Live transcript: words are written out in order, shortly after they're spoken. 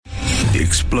The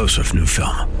explosive new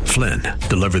film, Flynn,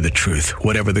 deliver the truth,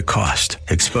 whatever the cost,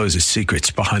 exposes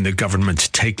secrets behind the government's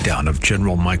takedown of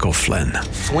General Michael Flynn.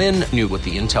 Flynn knew what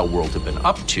the intel world had been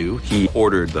up to. He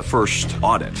ordered the first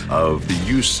audit of the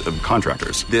use of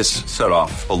contractors. This set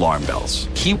off alarm bells.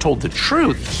 He told the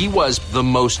truth. He was the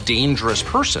most dangerous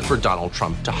person for Donald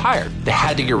Trump to hire. They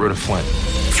had to get rid of Flynn.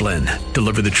 Flynn,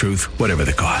 deliver the truth, whatever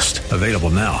the cost. Available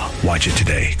now. Watch it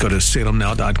today. Go to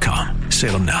salemnow.com.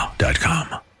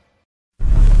 salemnow.com.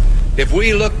 If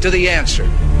we look to the answer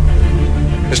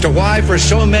as to why for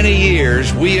so many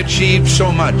years we achieved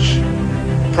so much,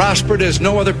 prospered as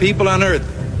no other people on earth,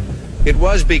 it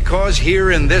was because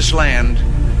here in this land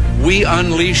we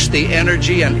unleashed the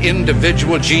energy and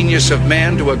individual genius of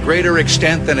man to a greater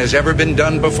extent than has ever been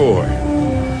done before.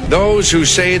 Those who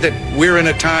say that we're in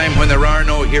a time when there are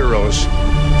no heroes,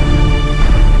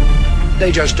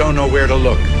 they just don't know where to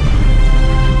look.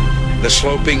 The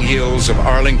sloping hills of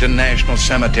Arlington National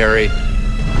Cemetery,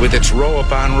 with its row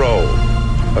upon row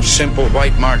of simple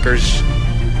white markers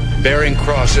bearing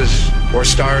crosses or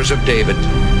stars of David,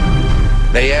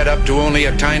 they add up to only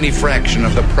a tiny fraction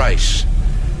of the price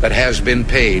that has been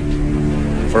paid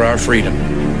for our freedom.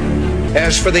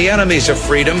 As for the enemies of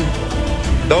freedom,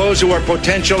 those who are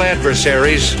potential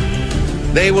adversaries,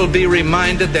 they will be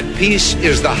reminded that peace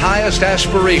is the highest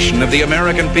aspiration of the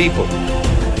American people.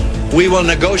 We will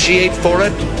negotiate for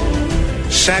it,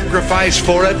 sacrifice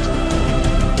for it.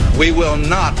 We will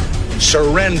not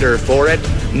surrender for it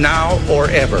now or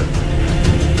ever.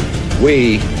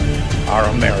 We are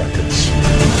Americans.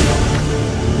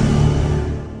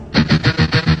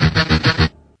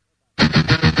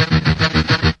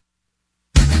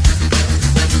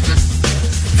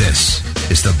 This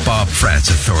is the Bob Frantz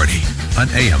Authority on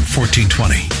AM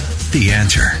 1420. The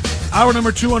Answer. Hour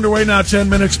number 2 underway now, 10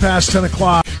 minutes past 10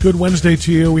 o'clock. Good Wednesday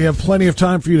to you. We have plenty of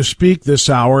time for you to speak this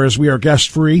hour as we are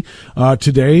guest-free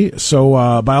today.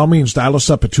 So by all means, dial us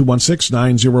up at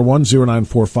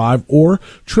 216-901-0945 or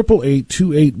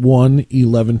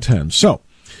 888-281-1110. So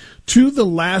to the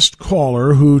last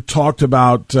caller who talked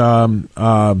about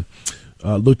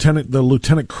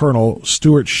Lieutenant Colonel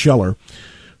Stuart Scheller,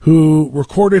 who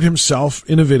recorded himself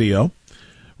in a video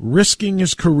risking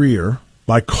his career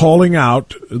by calling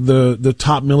out the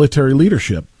top military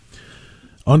leadership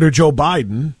under Joe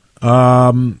Biden,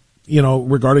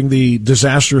 regarding the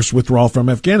disastrous withdrawal from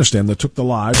Afghanistan that took the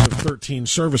lives of 13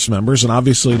 service members and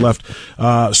obviously left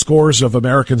scores of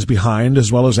Americans behind,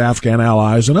 as well as Afghan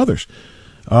allies and others.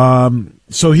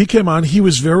 So he came on. He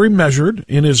was very measured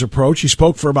in his approach. He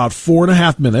spoke for about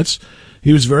 4.5 minutes.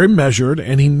 He was very measured,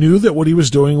 and he knew that what he was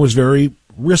doing was very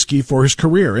risky for his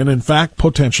career and, in fact,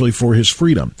 potentially for his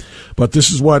freedom. But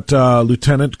this is what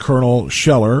Lieutenant Colonel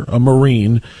Scheller, a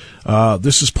Marine,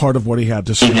 this is part of what he had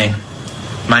to say. Good evening.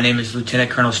 My name is Lieutenant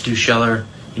Colonel Stu Scheller,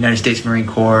 United States Marine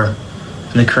Corps.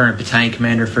 I'm the current battalion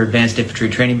commander for Advanced Infantry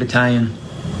Training Battalion.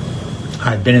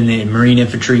 I've been in the Marine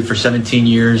Infantry for 17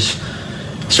 years.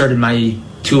 Started my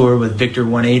tour with Victor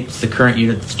 1-8. It's the current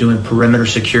unit that's doing perimeter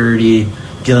security,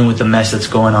 dealing with the mess that's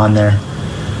going on there.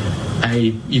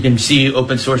 You can see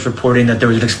open source reporting that there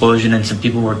was an explosion and some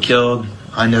people were killed.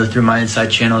 I know through my inside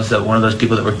channels that one of those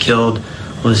people that were killed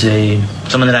was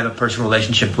someone that I have a personal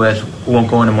relationship with. We won't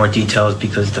go into more details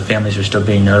because the families are still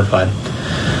being notified.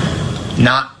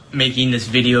 Not making this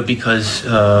video because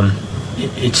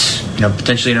it's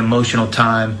potentially an emotional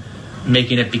time.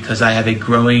 Making it because I have a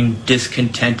growing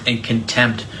discontent and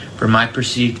contempt for my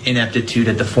perceived ineptitude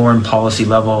at the foreign policy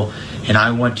level, and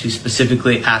I want to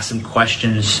specifically ask some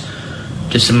questions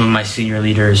to some of my senior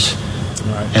leaders.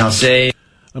 Right. And I'll say,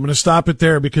 I'm going to stop it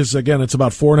there because, again, it's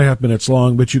about 4.5 minutes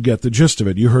long, but you get the gist of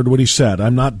it. You heard what he said.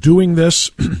 I'm not doing this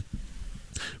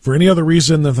for any other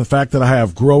reason than the fact that I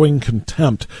have growing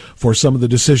contempt for some of the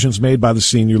decisions made by the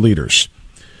senior leaders.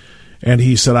 And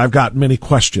he said, I've got many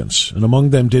questions. And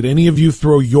among them, did any of you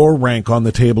throw your rank on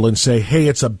the table and say, hey,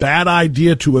 it's a bad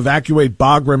idea to evacuate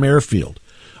Bagram Airfield,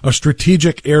 a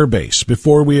strategic air base,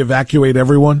 before we evacuate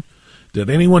everyone? Did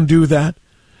anyone do that?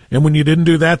 And when you didn't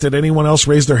do that, did anyone else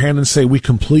raise their hand and say, we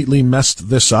completely messed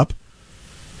this up?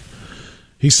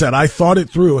 He said, I thought it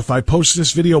through. If I post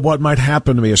this video, what might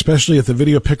happen to me, especially if the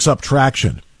video picks up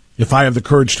traction, if I have the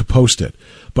courage to post it.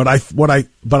 But I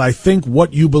think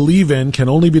what you believe in can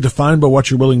only be defined by what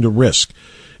you're willing to risk.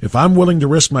 If I'm willing to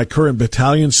risk my current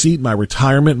battalion seat, my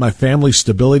retirement, my family's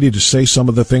stability to say some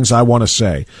of the things I want to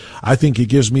say, I think it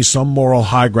gives me some moral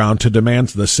high ground to demand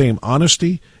the same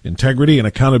honesty, integrity, and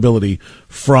accountability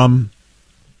from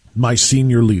my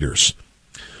senior leaders.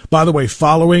 By the way,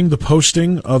 following the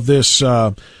posting of this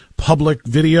public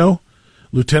video,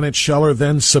 Lieutenant Scheller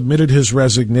then submitted his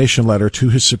resignation letter to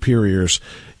his superiors,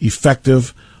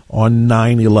 effective on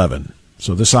 9/11.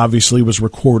 So this obviously was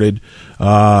recorded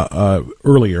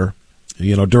earlier,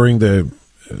 during the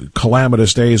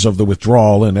calamitous days of the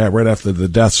withdrawal and right after the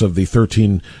deaths of the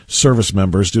 13 service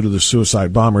members due to the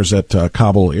suicide bombers at the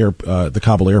Kabul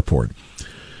airport.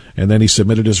 And then he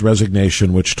submitted his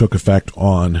resignation, which took effect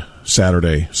on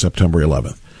Saturday, September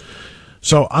 11th.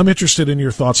 So I'm interested in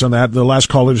your thoughts on that. The last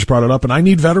caller just brought it up, and I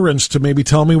need veterans to maybe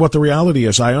tell me what the reality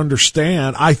is.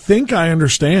 I think I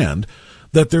understand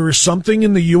that there is something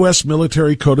in the U.S.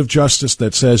 Military Code of Justice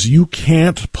that says you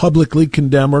can't publicly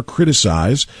condemn or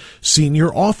criticize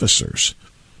senior officers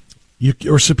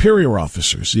or superior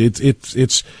officers.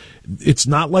 It's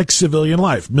not like civilian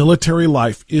life. Military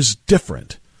life is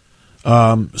different.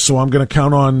 So I'm going to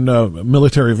count on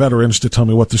military veterans to tell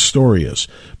me what the story is.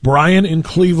 Brian in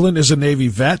Cleveland is a Navy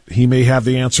vet. He may have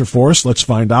the answer for us. Let's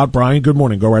find out. Brian, good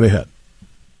morning. Go right ahead.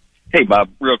 Hey, Bob,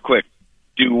 real quick.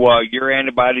 Do your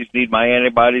antibodies need my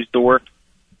antibodies to work?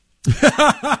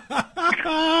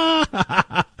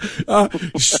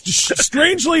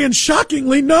 Strangely and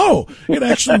shockingly, no. They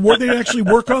actually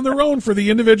work on their own for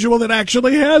the individual that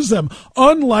actually has them,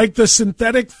 unlike the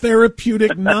synthetic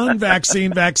therapeutic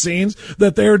non-vaccine vaccines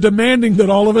that they are demanding that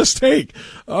all of us take.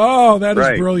 Oh, that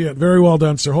is brilliant. Very well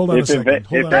done, sir. Hold on a second.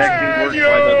 Oh,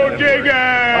 that's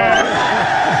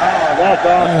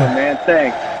awesome, man.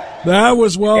 Thanks. That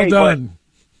was well done.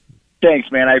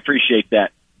 Thanks, man. I appreciate that.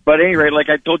 But at any rate, like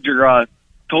I told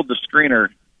the screener,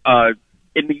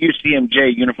 in the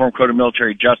UCMJ, Uniform Code of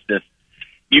Military Justice,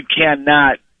 you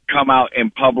cannot come out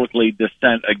and publicly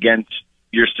dissent against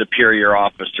your superior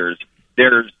officers.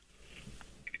 There's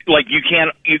you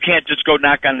can't just go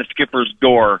knock on the skipper's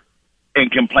door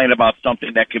and complain about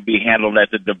something that could be handled at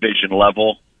the division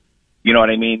level. You know what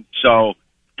I mean? So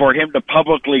for him to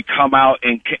publicly come out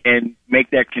and make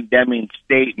that condemning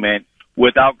statement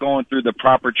without going through the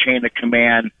proper chain of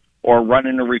command or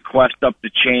running a request up the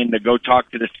chain to go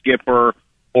talk to the skipper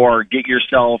or get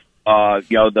yourself,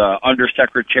 the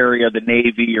undersecretary of the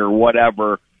Navy or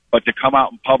whatever, but to come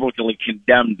out and publicly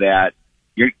condemn that,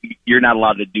 you're not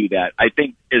allowed to do that. I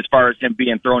think as far as him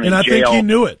being thrown in jail. And I think he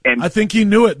knew it. I think he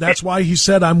knew it. That's why he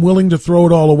said, I'm willing to throw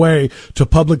it all away to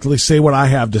publicly say what I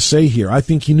have to say here. I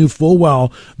think he knew full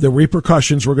well the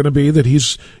repercussions were going to be that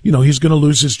he's going to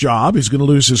lose his job, he's going to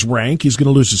lose his rank, he's going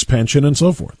to lose his pension, and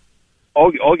so forth.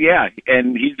 Oh yeah.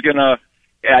 And he's going to,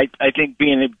 I think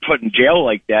being put in jail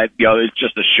like that, it's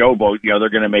just a showboat. They're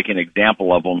going to make an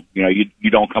example of him. You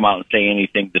don't come out and say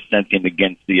anything dissenting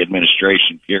against the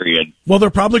administration, period. Well,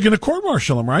 they're probably going to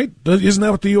court-martial him, right? Isn't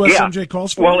that what the USMJ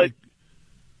calls for?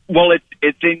 Well,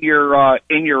 it's in your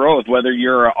oath, whether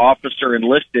you're an officer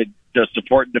enlisted to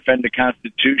support and defend the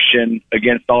Constitution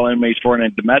against all enemies, foreign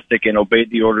and domestic, and obey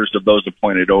the orders of those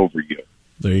appointed over you.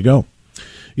 There you go.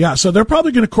 Yeah, so they're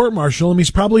probably going to court-martial him. He's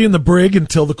probably in the brig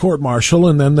until the court-martial,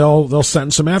 and then they'll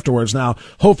sentence him afterwards. Now,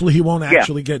 hopefully he won't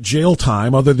actually get jail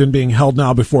time other than being held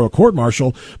now before a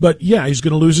court-martial. But, yeah, he's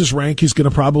going to lose his rank. He's going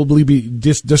to probably be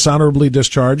dishonorably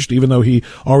discharged, even though he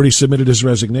already submitted his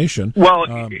resignation. Well,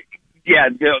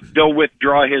 they'll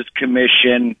withdraw his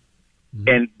commission,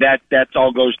 and that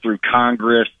all goes through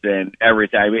Congress and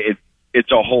everything. I mean,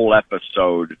 it's a whole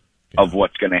episode of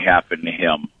what's going to happen to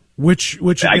him. Which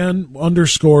again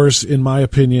underscores, in my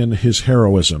opinion, his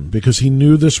heroism, because he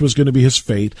knew this was going to be his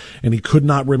fate, and he could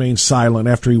not remain silent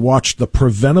after he watched the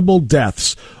preventable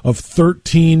deaths of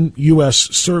 13 U.S.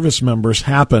 service members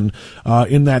happen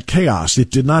in that chaos. It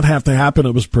did not have to happen.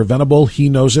 It was preventable. He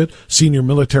knows it. Senior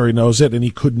military knows it, and he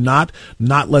could not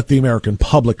let the American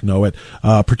public know it,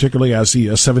 particularly as a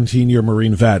 17-year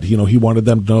Marine vet. He wanted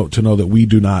them to know that we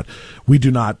do not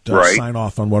sign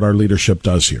off on what our leadership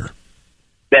does here.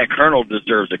 That colonel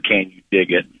deserves a can you dig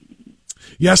it.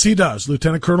 Yes, he does.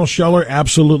 Lieutenant Colonel Scheller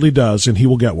absolutely does, and he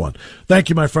will get one. Thank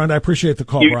you, my friend. I appreciate the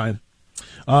call, Brian.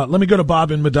 Let me go to Bob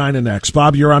in Medina next.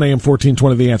 Bob, you're on AM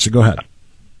 1420, The Answer. Go ahead.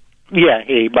 Yeah,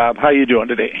 hey, Bob. How you doing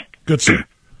today? Good, sir.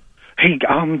 Hey,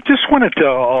 just wanted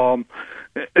to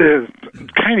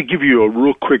kind of give you a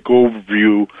real quick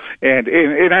overview,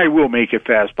 and I will make it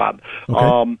fast, Bob.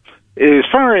 Okay. As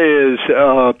far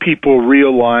as people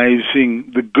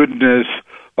realizing the goodness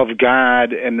of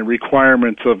God and the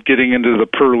requirements of getting into the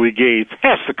pearly gates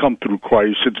has to come through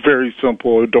Christ. It's very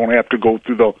simple. You don't have to go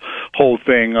through the whole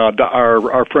thing.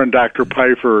 Our friend Dr.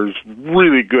 Pfeiffer is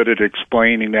really good at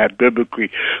explaining that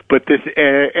biblically. But this,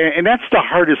 and that's the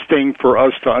hardest thing for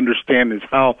us to understand, is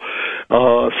how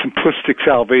simplistic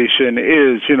salvation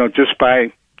is. Just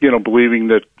by believing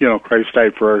that, Christ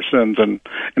died for our sins and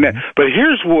that. But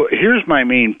here's my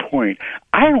main point.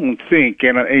 I don't think,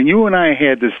 and you and I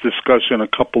had this discussion a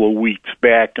couple of weeks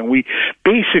back, and we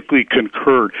basically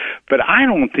concurred, but I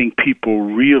don't think people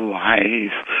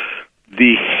realize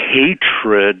the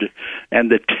hatred and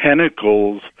the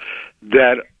tentacles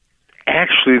that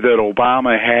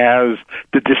Obama has,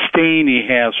 the disdain he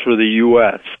has for the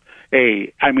U.S.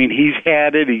 I mean, he's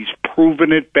had it. He's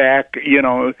proven it back,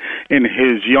 in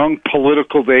his young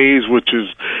political days, which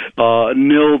is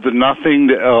nil to nothing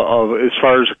as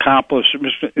far as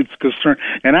accomplishment is concerned.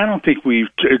 And I don't think we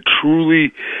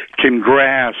truly can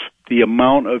grasp the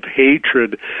amount of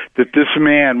hatred that this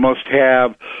man must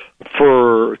have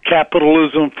for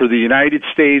capitalism, for the United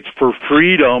States, for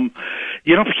freedom,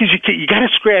 because you got to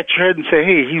scratch your head and say,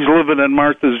 hey, he's living in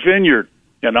Martha's Vineyard.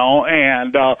 And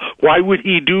why would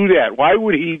he do that? Why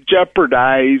would he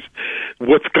jeopardize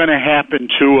what's going to happen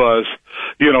to us,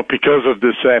 because of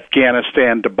this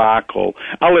Afghanistan debacle?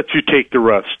 I'll let you take the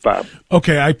rest, Bob.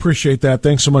 Okay, I appreciate that.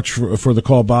 Thanks so much for the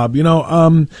call, Bob.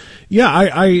 I'm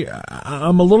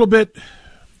a little bit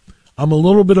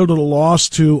at a loss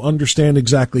to understand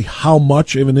exactly how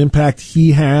much of an impact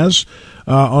he has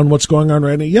on what's going on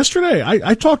right now. Yesterday,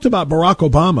 I talked about Barack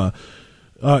Obama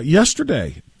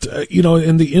yesterday.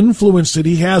 And the influence that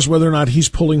he has, whether or not he's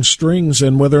pulling strings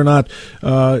and whether or not,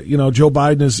 Joe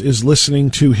Biden is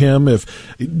listening to him. Do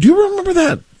you remember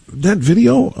that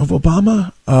video of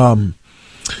Obama?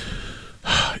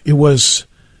 It was,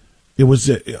 I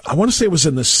want to say it was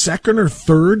in the second or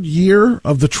third year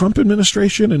of the Trump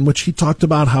administration, in which he talked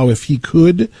about how if he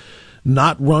could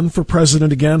not run for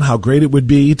president again, how great it would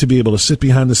be to be able to sit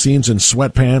behind the scenes in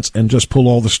sweatpants and just pull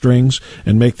all the strings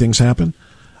and make things happen.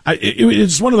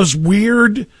 It's one of those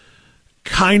weird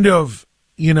kind of,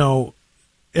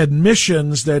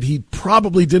 admissions that he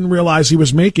probably didn't realize he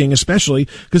was making, especially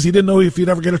because he didn't know if he'd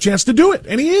ever get a chance to do it.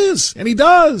 And he is, and he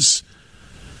does.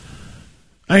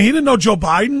 He didn't know Joe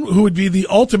Biden, who would be the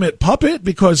ultimate puppet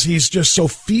because he's just so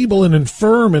feeble and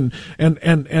infirm and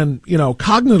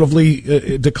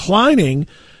cognitively declining,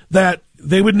 that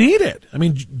they would need it. I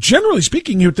mean, generally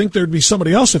speaking, you'd think there'd be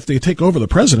somebody else if they take over the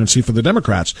presidency for the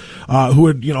Democrats, who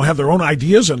would, have their own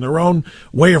ideas and their own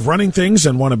way of running things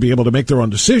and want to be able to make their own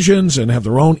decisions and have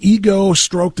their own ego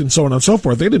stroked and so on and so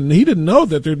forth. He didn't know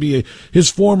that there'd be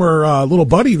his former little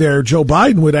buddy there, Joe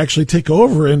Biden, would actually take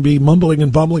over and be mumbling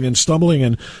and bumbling and stumbling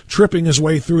and tripping his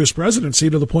way through his presidency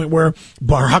to the point where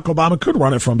Barack Obama could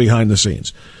run it from behind the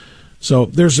scenes. So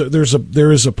there is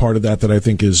a part of that I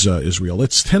think is real.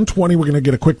 It's 10:20. We're going to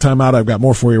get a quick timeout. I've got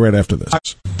more for you right after this.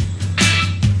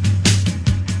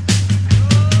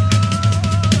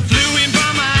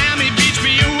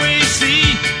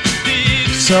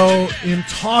 So in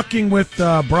talking with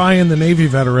Brian, the Navy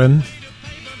veteran,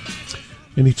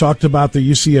 and he talked about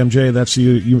the UCMJ, that's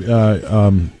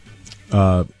the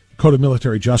Code of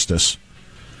Military Justice.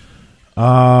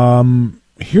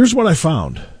 Here's what I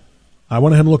found. I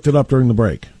went ahead and looked it up during the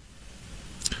break.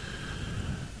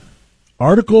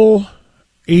 Article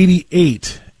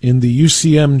 88 in the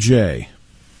UCMJ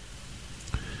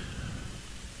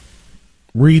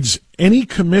reads, any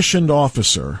commissioned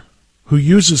officer who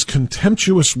uses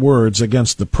contemptuous words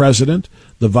against the President,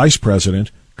 the Vice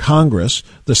President, Congress,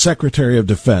 the Secretary of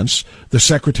Defense, the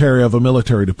Secretary of a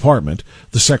Military Department,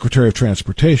 the Secretary of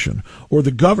Transportation, or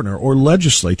the Governor or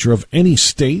Legislature of any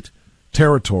state,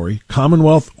 territory,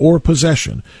 commonwealth, or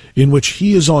possession in which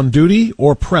he is on duty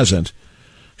or present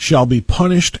shall be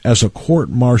punished as a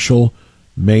court-martial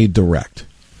may direct.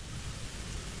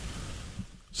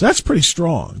 So that's pretty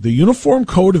strong. The Uniform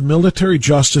Code of Military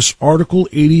Justice, Article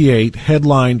 88,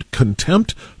 headlined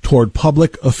Contempt Toward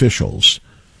Public Officials.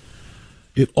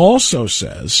 It also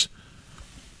says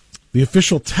the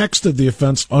official text of the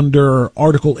offense under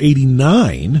Article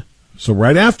 89, so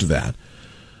right after that,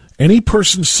 any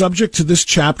person subject to this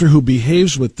chapter who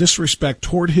behaves with disrespect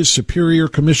toward his superior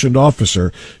commissioned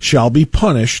officer shall be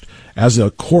punished as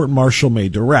a court-martial may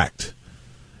direct.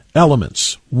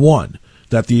 Elements. 1.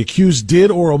 That the accused did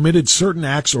or omitted certain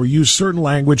acts or used certain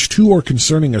language to or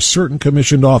concerning a certain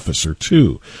commissioned officer.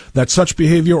 2. That such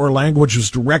behavior or language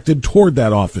was directed toward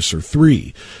that officer.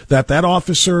 3. That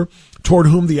officer toward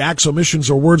whom the acts, omissions,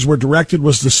 or words were directed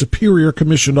was the superior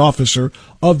commissioned officer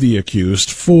of the accused.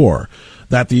 4.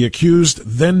 That the accused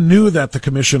then knew that the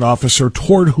commissioned officer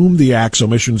toward whom the acts,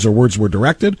 omissions, or words were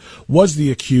directed was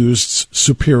the accused's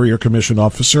superior commissioned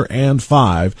officer. And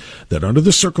 5, that under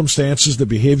the circumstances the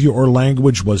behavior or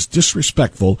language was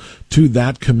disrespectful to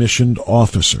that commissioned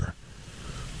officer.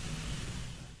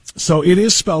 So it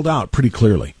is spelled out pretty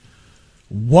clearly.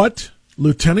 What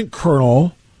Lieutenant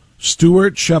Colonel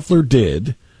Stuart Scheller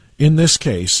did in this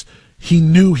case, he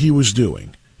knew he was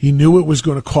doing. He knew it was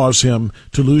going to cause him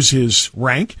to lose his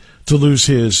rank, to lose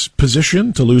his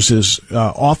position, to lose his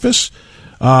office,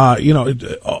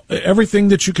 everything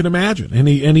that you can imagine. And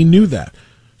he knew that.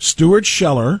 Stuart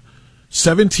Scheller,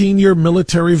 17-year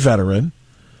military veteran,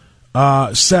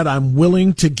 said, I'm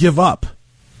willing to give up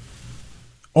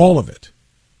all of it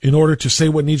in order to say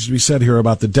what needs to be said here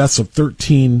about the deaths of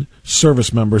 13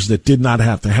 service members that did not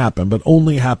have to happen, but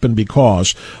only happened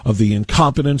because of the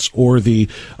incompetence or the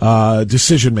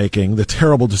decision-making, the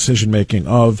terrible decision-making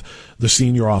of the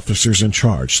senior officers in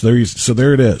charge. So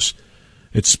there it is.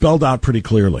 It's spelled out pretty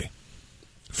clearly.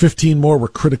 15 more were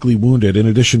critically wounded in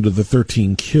addition to the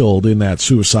 13 killed in that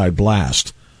suicide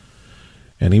blast.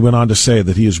 And he went on to say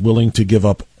that he is willing to give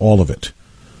up all of it,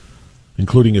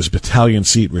 including his battalion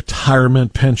seat,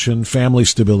 retirement, pension, family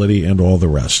stability, and all the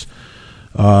rest.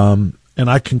 And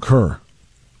I concur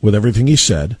with everything he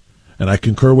said, and I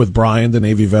concur with Brian, the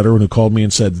Navy veteran, who called me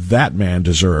and said, that man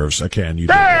deserves a can you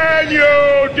dig it? Can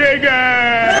you dig it?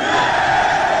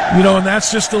 And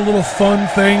that's just a little fun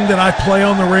thing that I play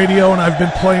on the radio, and I've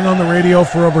been playing on the radio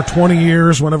for over 20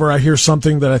 years whenever I hear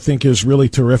something that I think is really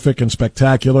terrific and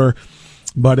spectacular.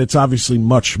 But it's obviously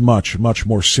much, much, much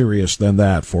more serious than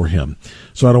that for him.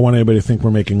 So I don't want anybody to think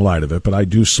we're making light of it, but I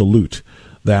do salute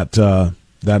that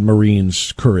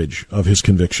Marine's courage of his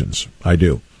convictions. I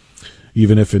do.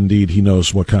 Even if indeed he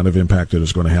knows what kind of impact it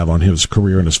is going to have on his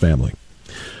career and his family.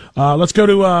 Let's go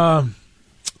to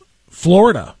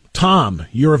Florida. Tom,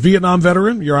 you're a Vietnam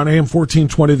veteran. You're on AM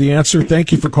 1420 The Answer.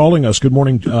 Thank you for calling us. Good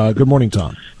morning,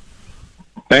 Tom.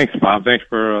 Thanks, Bob. Thanks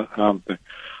for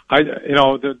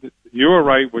you were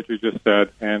right what you just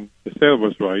said, and the sailor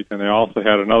was right. And they also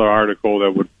had another article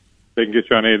that they can get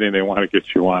you on anything they want to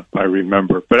get you on. I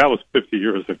remember, but that was 50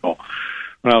 years ago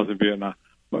when I was in Vietnam.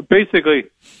 But basically,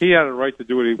 he had a right to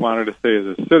do what he wanted to say as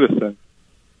a citizen,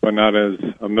 but not as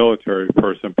a military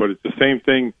person. But it's the same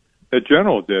thing that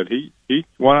General did. He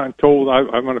went out and told,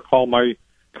 I'm going to call my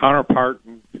counterpart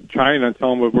in China and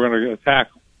tell him we're going to attack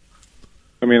him.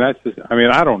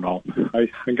 I don't know.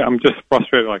 I'm just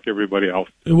frustrated like everybody else.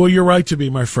 Well, you're right to be,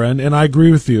 my friend, and I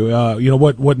agree with you.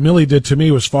 What Milley did to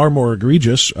me was far more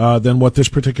egregious than what this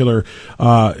particular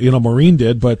Marine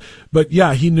did. But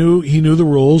yeah, he knew the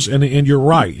rules, and you're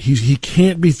right. He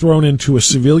can't be thrown into a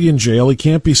civilian jail. He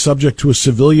can't be subject to a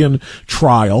civilian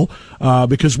trial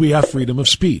because we have freedom of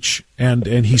speech. And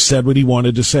he said what he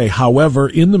wanted to say. However,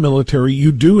 in the military,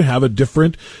 you do have a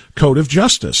different code of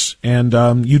justice, and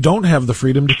you don't have the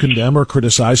freedom to condemn or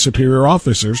criticize superior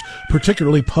officers,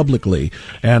 particularly publicly.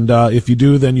 And if you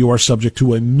do, then you are subject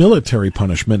to a military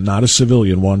punishment, not a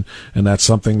civilian one, and that's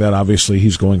something that obviously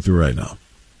he's going through right now.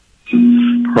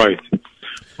 Right.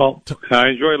 Well, I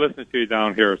enjoy listening to you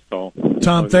down here. So,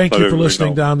 Tom, thank you for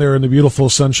listening down there in the beautiful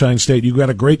Sunshine State. You've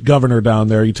got a great governor down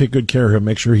there. You take good care of him.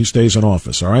 Make sure he stays in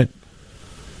office, all right?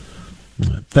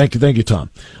 Thank you,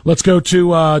 Tom. Let's go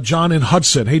to John in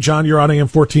Hudson. Hey, John, you're on AM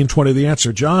 1420 The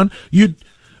Answer. John, then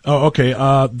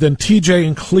TJ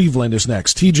in Cleveland is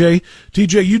next. TJ,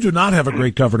 you do not have a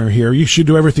great governor here. You should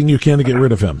do everything you can to get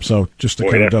rid of him. So just to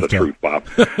kind of dovetail. That's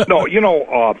the truth, Bob. No,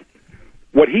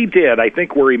 what he did, I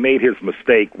think where he made his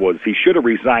mistake was he should have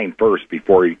resigned first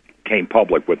before he came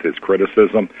public with his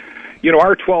criticism.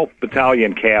 Our 12th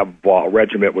Battalion Cav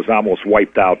regiment was almost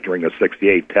wiped out during the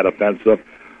 68 Tet Offensive,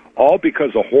 all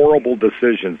because of horrible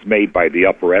decisions made by the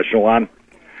upper echelon.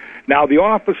 Now, the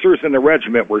officers in the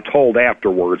regiment were told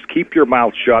afterwards, keep your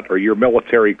mouth shut or your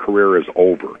military career is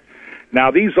over.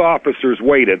 Now, these officers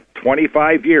waited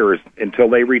 25 years until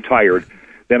they retired.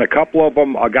 Then a couple of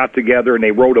them got together and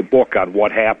they wrote a book on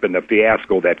what happened, the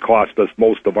fiasco that cost us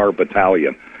most of our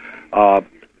battalion. What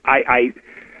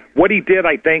he did,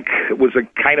 I think, was a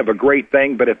kind of a great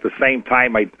thing, but at the same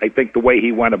time, I think the way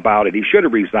he went about it, he should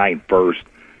have resigned first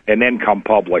and then come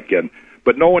public.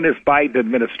 But knowing this Biden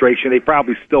administration, they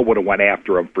probably still would have went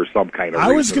after him for some kind of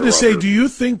reason. I was going to say, do you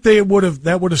think that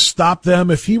would have stopped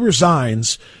them if he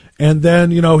resigns and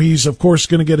then, he's, of course,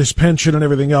 going to get his pension and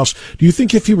everything else? Do you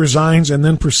think if he resigns and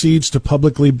then proceeds to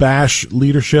publicly bash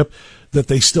leadership that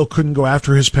they still couldn't go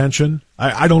after his pension?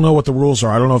 I don't know what the rules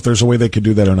are. I don't know if there's a way they could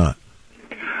do that or not.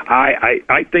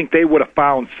 I think they would have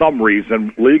found some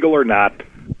reason, legal or not,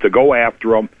 to go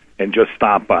after him and just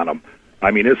stomp on him.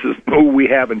 This is who we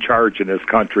have in charge in this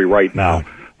country right now.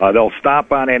 They'll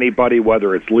stomp on anybody,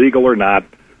 whether it's legal or not.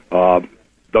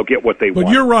 they'll get what they want.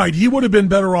 But you're right. He would have been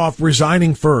better off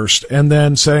resigning first and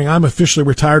then saying, I'm officially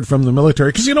retired from the military.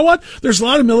 Because you know what? There's a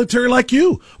lot of military like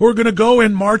you who are going to go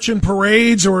and march in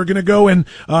parades or are going to go in,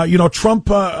 Trump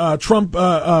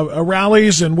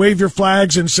rallies and wave your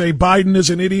flags and say Biden is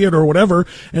an idiot or whatever.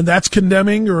 And that's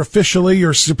condemning your officially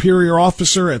your superior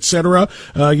officer, et cetera,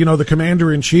 the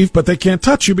commander in chief. But they can't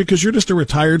touch you because you're just a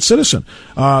retired citizen.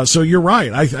 So you're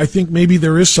right. I think maybe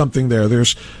there is something there.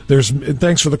 There's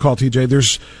thanks for the call,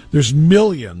 TJ. There's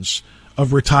millions of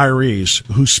retirees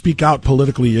who speak out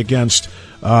politically against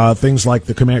things like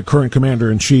the current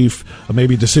commander-in-chief,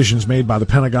 maybe decisions made by the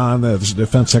Pentagon, the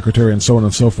defense secretary, and so on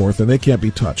and so forth, and they can't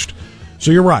be touched.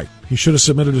 So you're right. He should have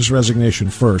submitted his resignation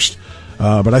first,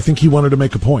 but I think he wanted to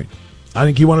make a point.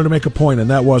 And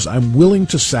that was, I'm willing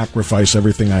to sacrifice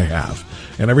everything I have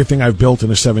and everything I've built in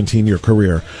a 17-year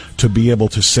career to be able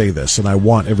to say this, and I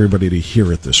want everybody to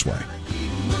hear it this way.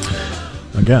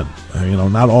 Again,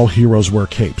 not all heroes wear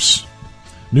capes.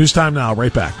 News time now,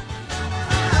 right back.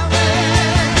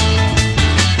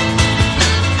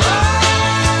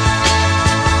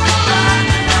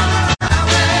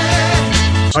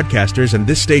 Broadcasters and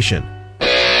this station.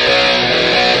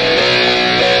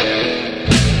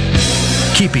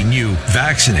 Keeping you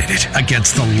vaccinated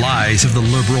against the lies of the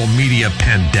liberal media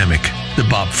pandemic. The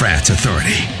Bob Frantz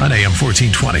Authority on AM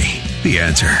 1420. The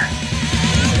Answer.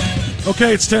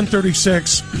 Okay, it's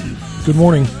 10:36. Good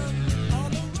morning.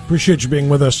 Appreciate you being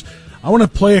with us. I want to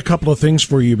play a couple of things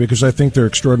for you because I think they're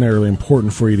extraordinarily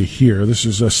important for you to hear. This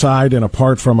is aside and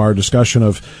apart from our discussion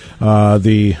of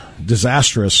the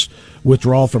disastrous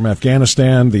withdrawal from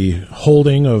Afghanistan, the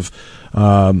holding of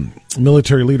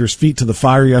military leaders' feet to the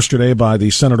fire yesterday by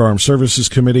the Senate Armed Services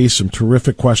Committee, some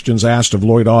terrific questions asked of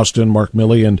Lloyd Austin, Mark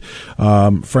Milley, and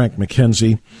Frank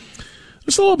McKenzie.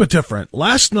 It's a little bit different.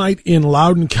 Last night in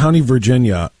Loudoun County,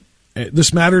 Virginia,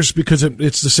 this matters because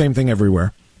it's the same thing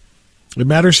everywhere. It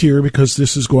matters here because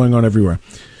this is going on everywhere.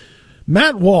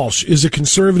 Matt Walsh is a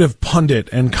conservative pundit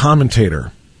and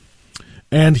commentator,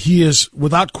 and he is,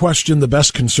 without question, the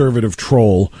best conservative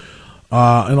troll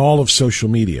in all of social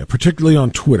media, particularly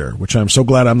on Twitter, which I'm so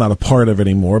glad I'm not a part of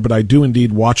anymore, but I do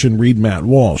indeed watch and read Matt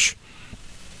Walsh.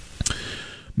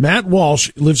 Matt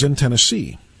Walsh lives in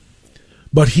Tennessee.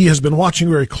 But he has been watching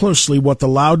very closely what the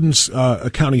Loudoun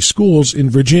County schools in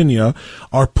Virginia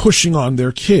are pushing on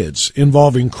their kids,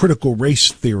 involving critical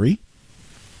race theory,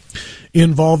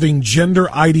 involving gender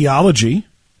ideology,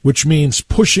 which means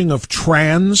pushing of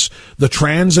the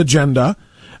trans agenda,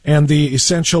 and the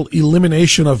essential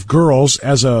elimination of girls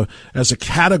as a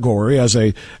category, as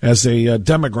a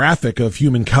demographic of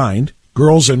humankind.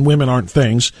 Girls and women aren't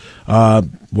things.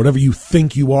 Whatever you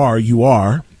think you are, you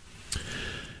are.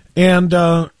 And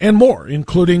more,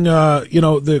 including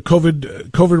the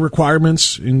COVID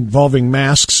requirements involving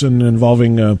masks and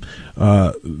involving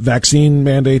vaccine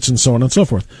mandates and so on and so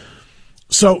forth.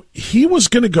 So he was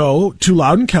going to go to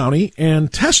Loudoun County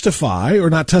and testify, or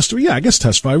not testify, I guess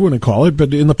testify, I wouldn't call it,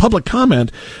 but in the public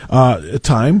comment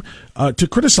time to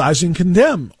criticize and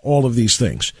condemn all of these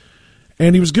things.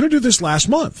 And he was going to do this last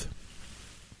month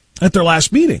at their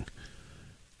last meeting.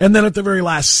 And then at the very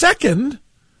last second,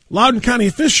 Loudoun County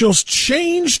officials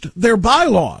changed their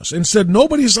bylaws and said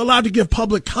nobody's allowed to give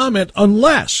public comment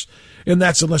unless you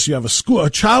have a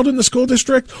child in the school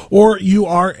district or you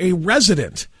are a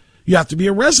resident. You have to be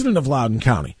a resident of Loudoun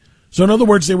County. So in other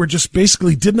words, they were just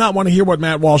basically did not want to hear what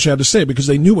Matt Walsh had to say because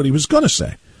they knew what he was going to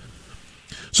say.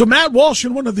 So Matt Walsh,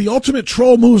 in one of the ultimate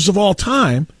troll moves of all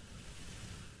time,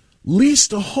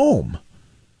 leased a home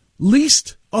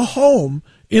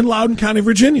in Loudoun County,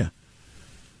 Virginia.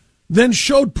 Then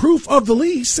showed proof of the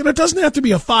lease, and it doesn't have to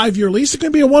be a 5-year lease. It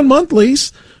can be a 1-month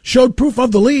lease. Showed proof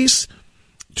of the lease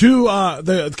to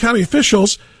the county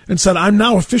officials and said, I'm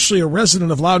now officially a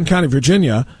resident of Loudoun County,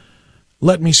 Virginia.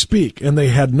 Let me speak. And they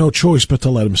had no choice but to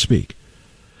let him speak.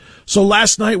 So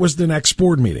last night was the next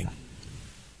board meeting.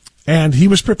 And he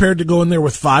was prepared to go in there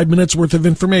with 5 minutes worth of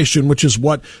information, which is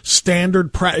what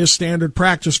standard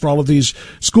practice for all of these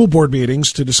school board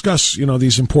meetings to discuss,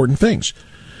 these important things.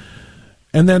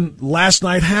 And then last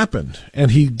night happened,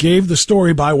 and he gave the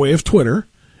story by way of Twitter,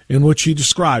 in which he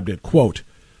described it, quote,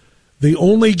 they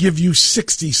only give you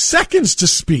 60 seconds to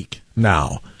speak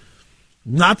now.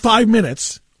 Not 5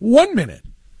 minutes, 1 minute.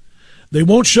 They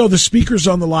won't show the speakers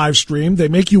on the live stream. They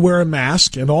make you wear a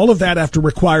mask, and all of that after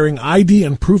requiring ID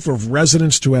and proof of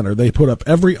residence to enter. They put up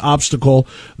every obstacle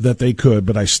that they could,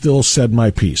 but I still said my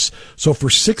piece. So for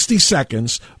 60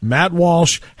 seconds, Matt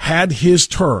Walsh had his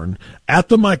turn at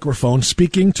the microphone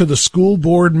speaking to the school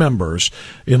board members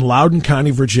in Loudoun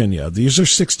County, Virginia. These are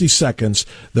 60 seconds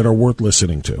that are worth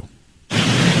listening to.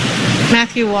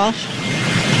 Matthew Walsh.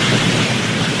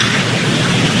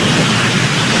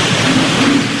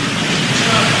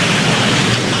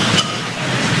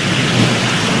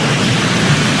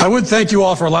 I would thank you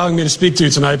all for allowing me to speak to you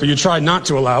tonight, but you tried not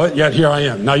to allow it, yet here I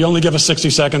am. Now, you only give us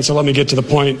 60 seconds, so let me get to the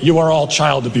point. You are all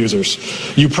child abusers.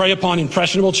 You prey upon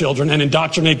impressionable children and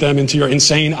indoctrinate them into your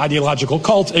insane ideological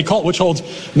cult, a cult which holds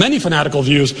many fanatical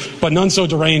views, but none so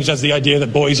deranged as the idea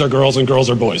that boys are girls and girls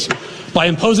are boys. By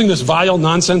imposing this vile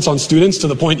nonsense on students to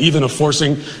the point even of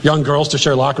forcing young girls to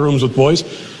share locker rooms with boys,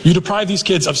 you deprive these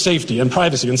kids of safety and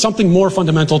privacy and something more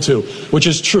fundamental too, which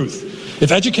is truth.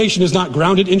 If education is not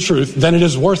grounded in truth, then it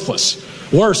is worthless.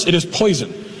 Worse, it is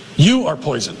poison. You are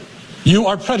poison. You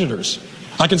are predators.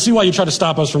 I can see why you try to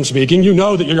stop us from speaking. You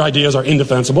know that your ideas are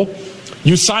indefensible.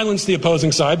 You silence the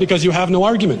opposing side because you have no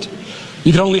argument.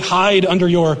 You can only hide under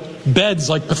your beds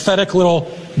like pathetic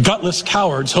little gutless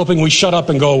cowards hoping we shut up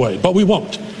and go away. But we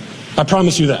won't. I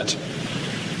promise you that.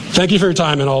 Thank you for your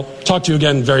time, and I'll talk to you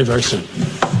again very, very soon.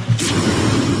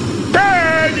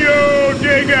 Can you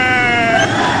dig it?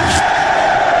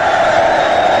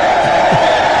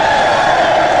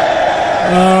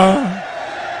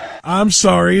 I'm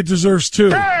sorry, it deserves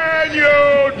 2. Can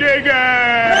you dig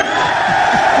it?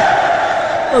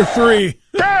 Or 3.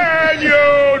 Can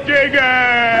you dig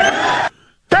it?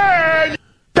 Can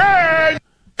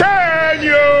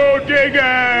you dig it?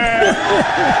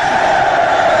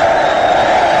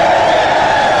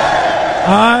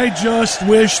 I just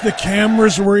wish the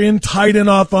cameras were in tight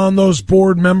enough on those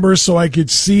board members so I could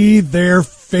see their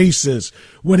faces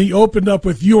when he opened up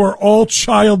with, "You are all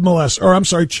child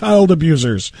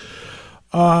abusers."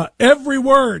 Every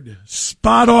word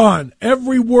spot on.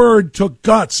 Every word took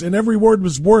guts, and every word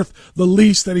was worth the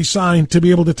lease that he signed to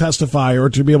be able to testify or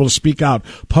to be able to speak out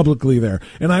publicly there.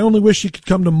 And I only wish he could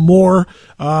come to more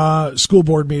school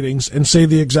board meetings and say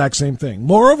the exact same thing.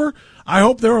 Moreover, I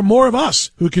hope there are more of us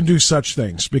who can do such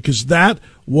things, because that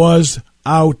was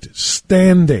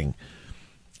outstanding.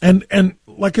 And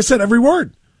like I said, every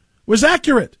word was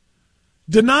accurate.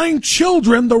 Denying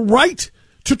children the right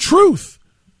to truth,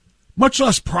 much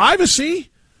less privacy,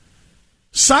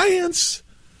 science.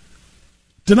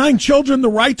 Denying children the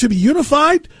right to be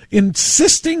unified,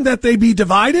 insisting that they be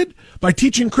divided by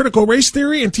teaching critical race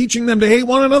theory and teaching them to hate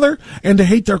one another and to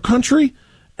hate their country.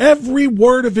 Every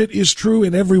word of it is true,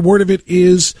 and every word of it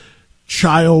is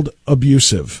child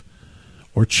abusive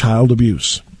or child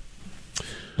abuse.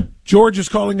 George is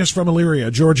calling us from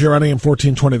Elyria. George, you're on AM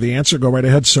 1420. The Answer. Go right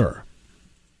ahead, sir.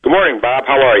 Good morning, Bob.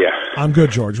 How are you? I'm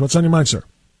good, George. What's on your mind, sir?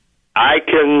 I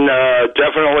can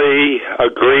definitely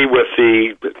agree with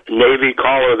the Navy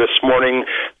caller this morning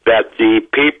that the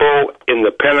people in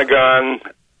the Pentagon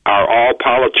are all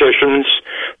politicians.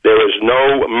 There is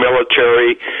no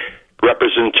military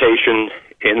representation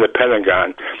in the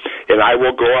Pentagon. And I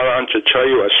will go on to tell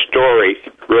you a story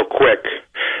real quick.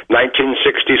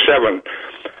 1967,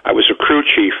 I was a crew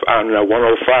chief on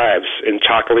 105s in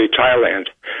Takali, Thailand,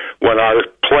 when our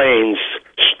planes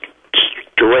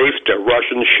strafed a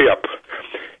Russian ship,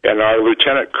 and our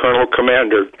Lieutenant Colonel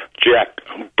Commander, Jack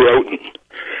Broughton,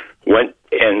 went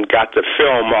and got the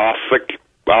film off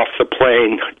the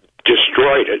plane,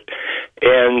 destroyed it,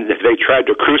 and they tried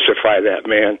to crucify that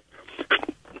man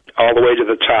all the way to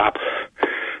the top.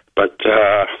 But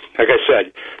like I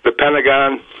said, the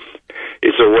Pentagon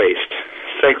is a waste.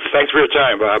 Thanks for your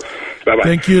time, Bob. Bye-bye.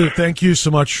 Thank you so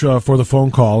much for the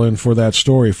phone call and for that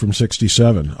story from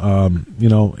 '67.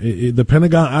 The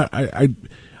Pentagon.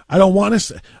 I don't want to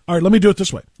say. All right, let me do it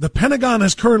this way. The Pentagon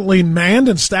is currently manned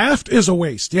and staffed is a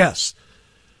waste. Yes,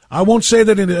 I won't say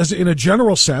that in a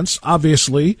general sense,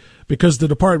 obviously, because the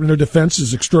Department of Defense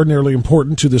is extraordinarily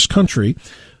important to this country.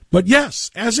 But yes,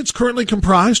 as it's currently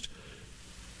comprised.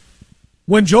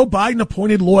 When Joe Biden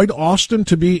appointed Lloyd Austin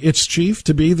to be its chief,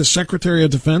 to be the Secretary of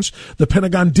Defense, the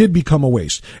Pentagon did become a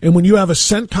waste. And when you have a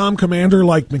CENTCOM commander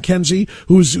like McKenzie,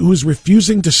 who's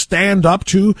refusing to stand up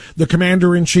to the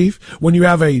commander-in-chief, when you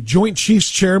have a Joint Chiefs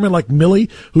chairman like Milley,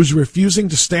 who's refusing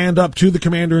to stand up to the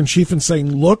commander-in-chief and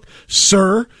saying, "Look,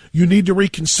 sir, you need to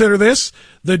reconsider this.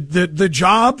 The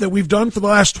job that we've done for the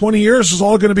last 20 years is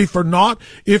all going to be for naught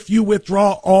if you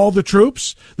withdraw all the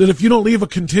troops, that if you don't leave a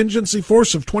contingency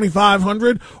force of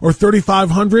 2,500 or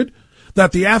 3,500,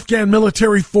 that the Afghan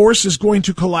military force is going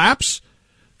to collapse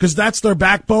because that's their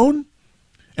backbone.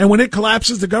 And when it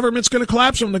collapses, the government's going to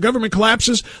collapse. And when the government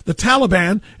collapses, the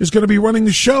Taliban is going to be running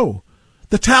the show.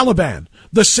 The Taliban,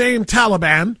 the same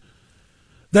Taliban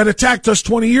that attacked us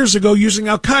 20 years ago using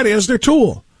Al-Qaeda as their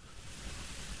tool.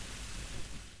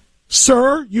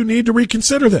 Sir, you need to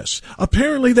reconsider this.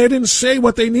 Apparently, they didn't say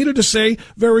what they needed to say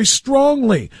very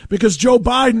strongly because Joe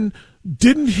Biden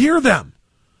didn't hear them.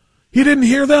 He didn't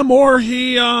hear them, or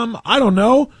he, I don't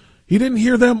know. He didn't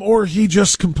hear them, or he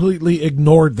just completely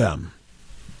ignored them.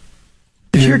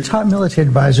 Your top military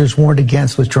advisors warned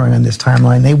against withdrawing on this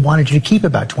timeline. They wanted you to keep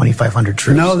about 2,500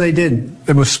 troops. No, they didn't.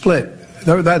 It was split.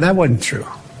 That wasn't true.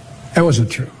 That wasn't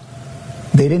true.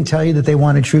 They didn't tell you that they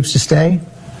wanted troops to stay?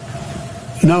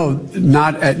 No,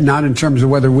 not in terms of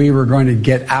whether we were going to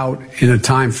get out in a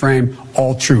time frame,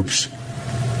 all troops.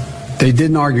 They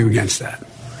didn't argue against that.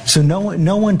 So no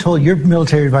one told your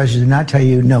military advisors did not tell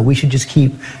you, no, we should just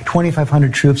keep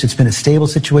 2,500 troops. It's been a stable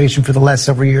situation for the last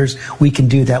several years. We can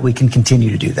do that. We can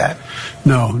continue to do that.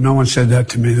 No one said that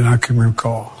to me that I can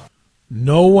recall.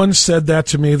 No one said that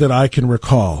to me that I can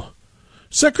recall.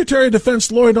 Secretary of Defense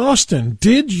Lloyd Austin,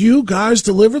 did you guys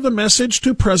deliver the message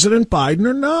to President Biden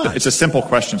or not? It's a simple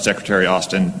question, Secretary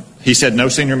Austin. He said no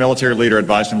senior military leader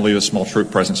advised him to leave a small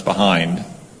troop presence behind.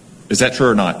 Is that true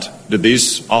or not? Did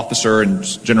these officer and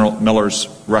General Miller's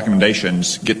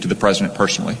recommendations get to the president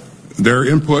personally? Their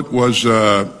input was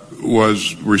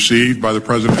received by the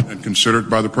president and considered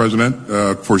by the president,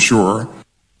 for sure.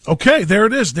 Okay, there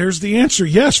it is. There's the answer.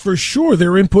 Yes, for sure,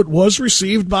 their input was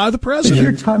received by the president.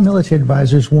 Your top military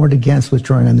advisors warned against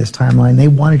withdrawing on this timeline. They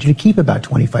wanted you to keep about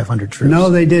 2,500 troops. No,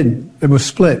 they didn't. It was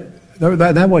split.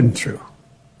 That wasn't true.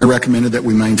 I recommended that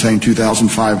we maintain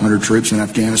 2,500 troops in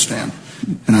Afghanistan.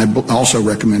 And I also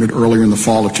recommended earlier in the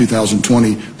fall of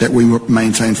 2020 that we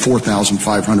maintain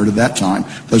 4,500 at that time.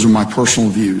 Those are my personal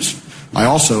views. I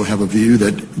also have a view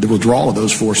that the withdrawal of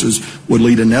those forces would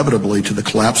lead inevitably to the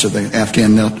collapse of the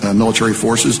Afghan military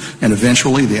forces and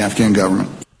eventually the Afghan government.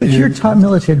 But your top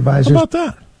military advisors... How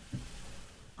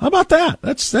about that?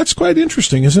 That's quite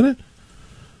interesting, isn't it?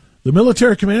 The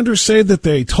military commanders say that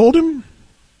they told him.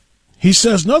 He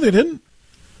says, no, they didn't.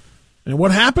 And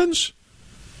what happens?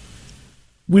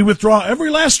 We withdraw every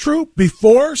last troop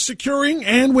before securing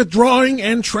and withdrawing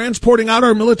and transporting out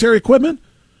our military equipment.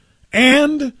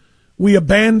 And we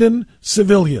abandon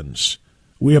civilians.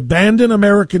 We abandon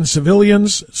American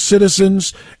civilians,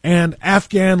 citizens, and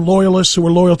Afghan loyalists who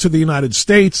are loyal to the United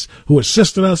States, who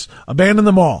assisted us, abandon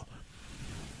them all.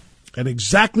 And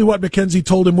exactly what McKenzie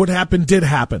told him would happen did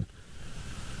happen.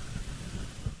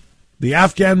 The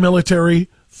Afghan military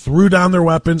threw down their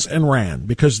weapons and ran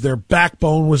because their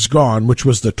backbone was gone, which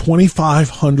was the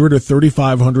 2,500 or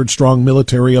 3,500 strong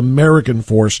military American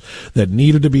force that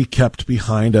needed to be kept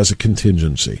behind as a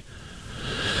contingency.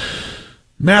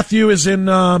 Matthew is in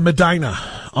Medina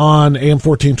on AM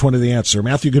 1420 The Answer.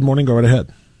 Matthew, good morning. Go right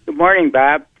ahead. Good morning,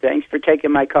 Bob. Thanks for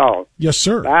taking my call. Yes,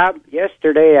 sir. Bob,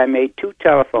 yesterday I made 2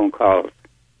 telephone calls.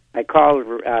 I called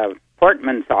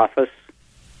Portman's office,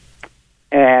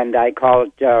 and I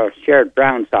called Sherrod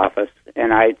Brown's office,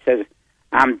 and I said,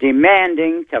 I'm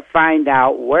demanding to find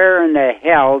out where in the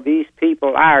hell these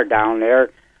people are down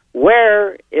there.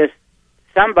 Where is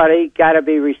somebody got to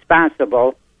be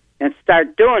responsible and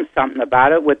start doing something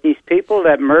about it with these people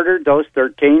that murdered those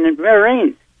 13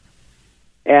 Marines?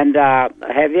 And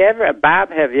have you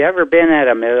ever been at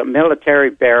a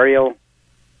military burial?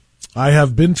 I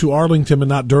have been to Arlington, but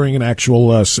not during an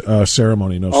actual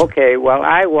ceremony, no, sir. Okay, well,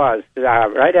 I was.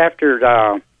 Right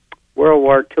after World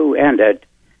War II ended,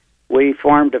 we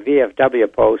formed a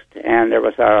VFW post, and there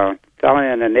was a fellow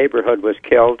in the neighborhood was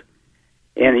killed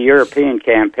in the European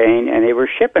campaign, and they were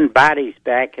shipping bodies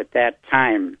back at that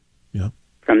time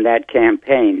from that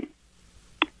campaign.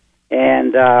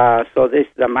 And so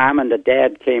the mom and the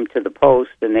dad came to the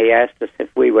post, and they asked us if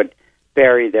we would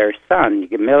bury their son,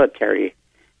 military.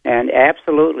 And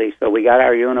absolutely. So we got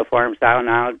our uniforms out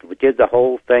now. We did the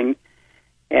whole thing.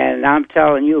 And I'm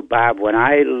telling you, Bob,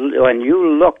 when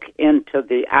you look into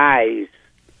the eyes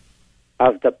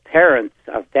of the parents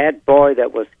of that boy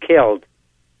that was killed,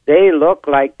 they look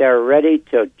like they're ready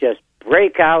to just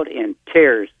break out in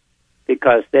tears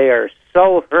because they are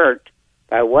so hurt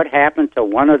by what happened to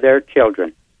one of their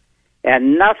children.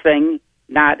 And nothing,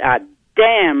 not a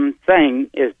damn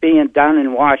thing, is being done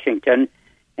in Washington.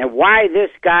 And why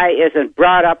this guy isn't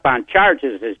brought up on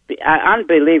charges is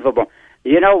unbelievable.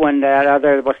 You know, when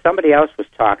there was somebody else was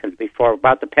talking before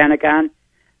about the Pentagon.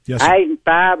 Yes.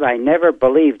 Bob, I never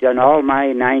believed in all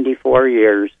my 94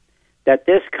 years that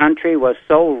this country was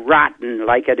so rotten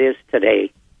like it is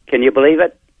today. Can you believe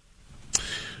it?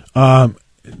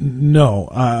 No.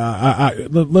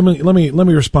 Let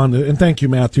me respond to, and thank you,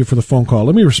 Matthew, for the phone call.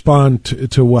 Let me respond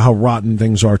to how rotten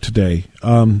things are today.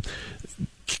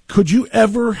 Could you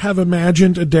ever have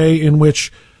imagined a day in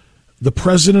which the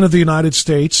President of the United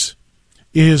States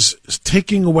is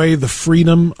taking away the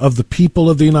freedom of the people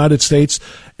of the United States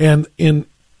and in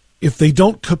if they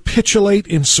don't capitulate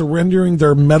in surrendering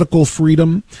their medical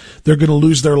freedom, they're going to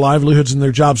lose their livelihoods and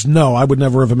their jobs. No, I would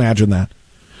never have imagined that.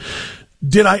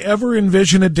 Did I ever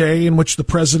envision a day in which the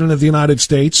President of the United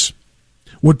States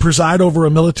would preside over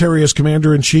a military as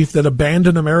commander-in-chief that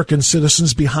abandoned American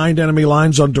citizens behind enemy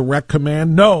lines on direct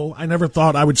command? No, I never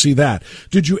thought I would see that.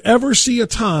 Did you ever see a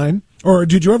time, or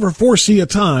did you ever foresee a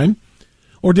time,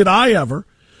 or did I ever,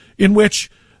 in which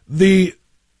the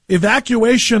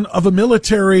evacuation of a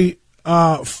military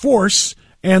force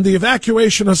and the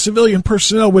evacuation of civilian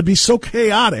personnel would be so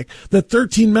chaotic that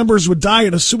 13 members would die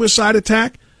in a suicide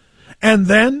attack? And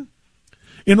then,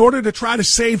 in order to try to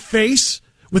save face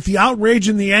with the outrage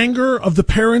and the anger of the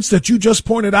parents that you just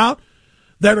pointed out,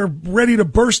 that are ready to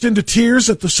burst into tears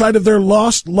at the sight of their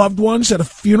lost loved ones at a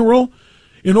funeral,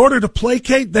 in order to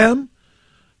placate them,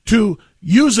 to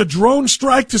use a drone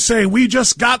strike to say, we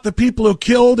just got the people who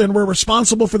killed and were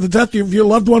responsible for the death of your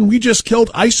loved one, we just killed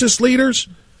ISIS leaders,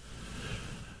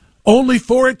 only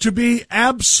for it to be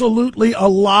absolutely a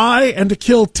lie and to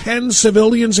kill 10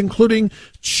 civilians, including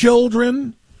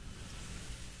children,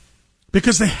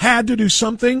 because they had to do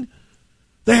something.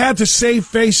 They had to save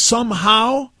face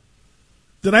somehow.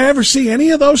 Did I ever see any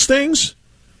of those things?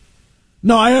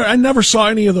 No, I never saw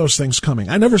any of those things coming.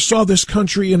 I never saw this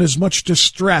country in as much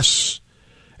distress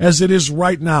as it is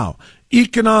right now,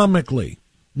 economically,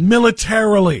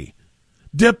 militarily,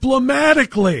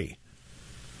 diplomatically.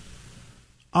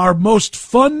 Our most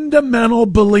fundamental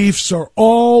beliefs are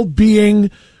all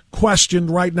being questioned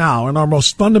right now, and our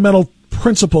most fundamental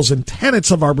principles and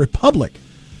tenets of our republic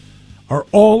are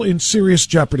all in serious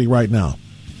jeopardy right now.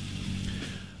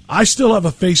 I still have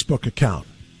a Facebook account.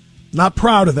 Not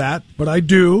proud of that, but I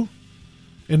do.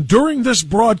 And during this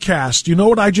broadcast, you know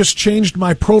what I just changed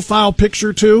my profile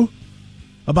picture to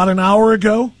about an hour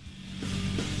ago?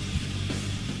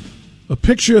 A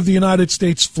picture of the United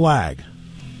States flag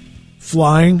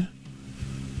flying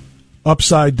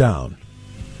upside down.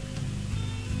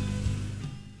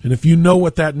 And if you know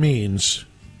what that means,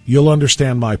 you'll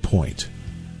understand my point.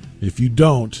 If you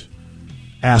don't,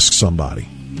 ask somebody.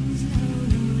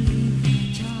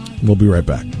 We'll be right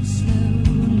back.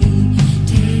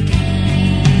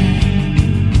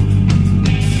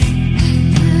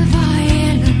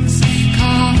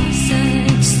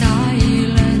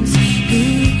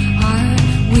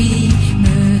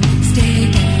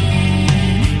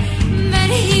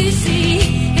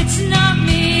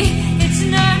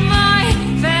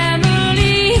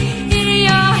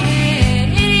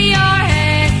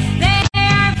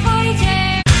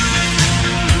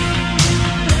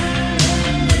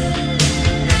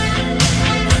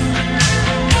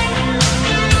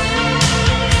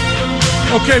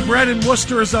 Okay, Brett in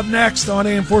Worcester is up next on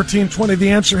AM 1420. The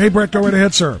Answer. Hey, Brett, go right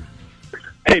ahead, sir.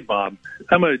 Hey, Bob.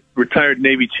 I'm a retired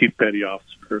Navy Chief Petty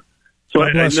Officer. So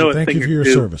I know Thank you for your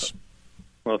service.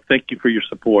 Well, thank you for your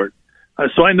support.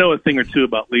 So I know a thing or two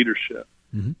about leadership.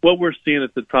 Mm-hmm. What we're seeing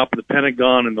at the top of the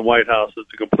Pentagon and the White House is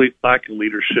a complete lack of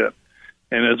leadership.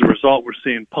 And as a result, we're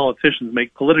seeing politicians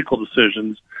make political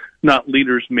decisions, not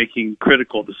leaders making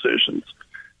critical decisions.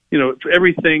 You know,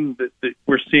 everything that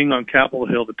we're seeing on Capitol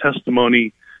Hill, the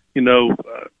testimony,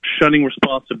 shunning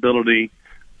responsibility,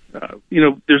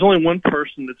 there's only one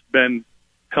person that's been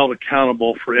held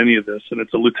accountable for any of this, and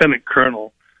it's a lieutenant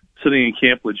colonel sitting in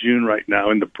Camp Lejeune right now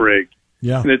in the brig.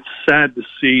 Yeah. And it's sad to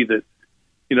see that,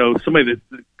 somebody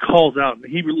that calls out, and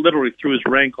he literally threw his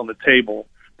rank on the table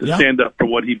to stand up for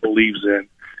what he believes in.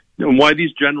 And why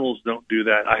these generals don't do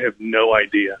that, I have no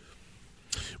idea.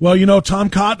 Well, Tom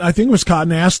Cotton, I think it was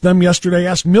Cotton, asked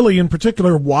Milley in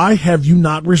particular, why have you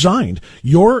not resigned?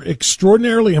 Your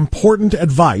extraordinarily important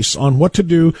advice on what to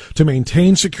do to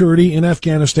maintain security in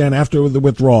Afghanistan after the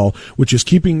withdrawal, which is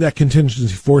keeping that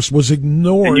contingency force, was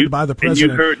ignored by the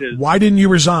president. Why didn't you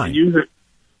resign?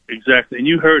 Exactly. And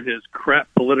you heard his crap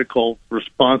political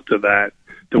response to that.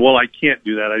 Well, I can't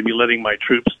do that. I'd be letting my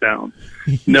troops down.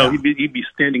 No, he'd be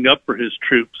standing up for his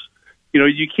troops.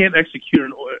 You can't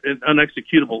execute an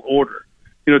unexecutable order.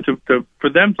 For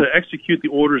them to execute the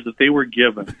orders that they were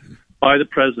given by the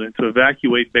president to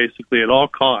evacuate basically at all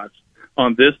costs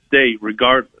on this date,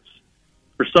 regardless,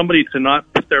 for somebody to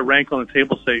not put their rank on the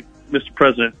table and say, Mr.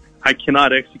 President, I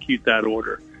cannot execute that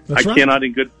order. That's right. Cannot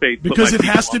in good faith. Because it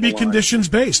has to be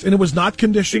conditions-based, and it was not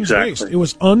conditions-based. Exactly. It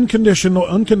was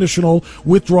unconditional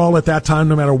withdrawal at that time,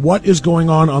 no matter what is going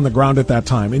on the ground at that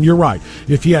time. And you're right.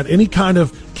 If he had any kind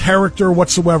of character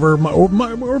whatsoever,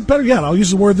 or better yet, I'll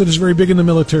use the word that is very big in the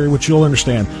military, which you'll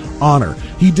understand, honor.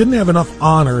 He didn't have enough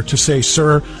honor to say,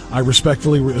 sir, I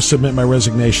respectfully submit my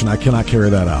resignation. I cannot carry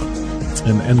that out.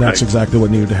 And that's exactly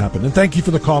what needed to happen. And thank you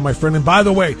for the call, my friend. And by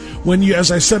the way, when you,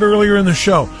 as I said earlier in the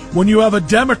show, when you have a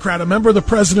Democrat, a member of the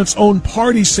president's own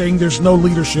party, saying there's no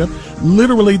leadership,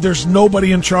 literally there's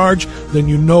nobody in charge, then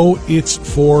you know it's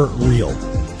for real.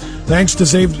 Thanks to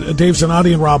Dave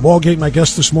Zanotti and Rob Walgate, my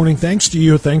guest this morning. Thanks to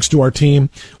you. Thanks to our team.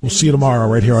 We'll see you tomorrow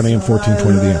right here on AM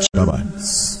 1420 The Answer. Bye-bye.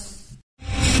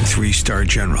 3-star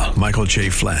General Michael J.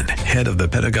 Flynn, head of the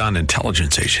Pentagon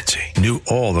Intelligence Agency, knew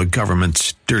all the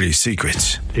government's dirty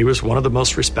secrets. He was one of the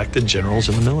most respected generals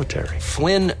in the military.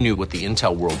 Flynn knew what the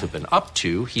intel world had been up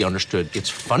to. He understood its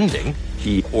funding.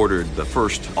 He ordered the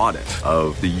first audit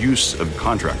of the use of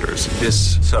contractors.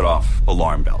 This set off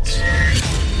alarm bells.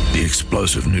 The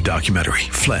explosive new documentary,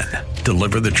 Flynn,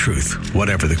 Deliver the Truth,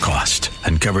 Whatever the Cost,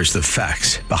 uncovers the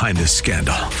facts behind this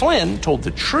scandal. Flynn told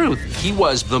the truth. He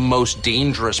was the most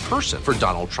dangerous person for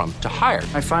Donald Trump to hire.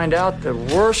 I find out the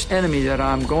worst enemy that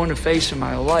I'm going to face in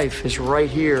my life is right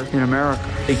here in America.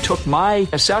 They took my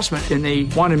assessment and they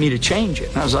wanted me to change it.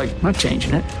 And I was like, I'm not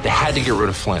changing it. They had to get rid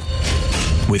of Flynn.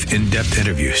 With in-depth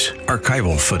interviews,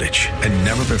 archival footage, and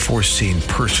never-before-seen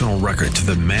personal records of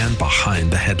the man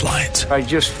behind the headlines. I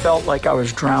just felt like I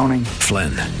was drowning.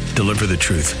 Flynn, Deliver the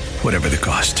Truth, Whatever the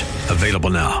Cost.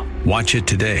 Available now. Watch it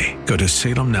today. Go to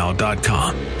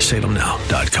salemnow.com.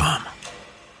 salemnow.com.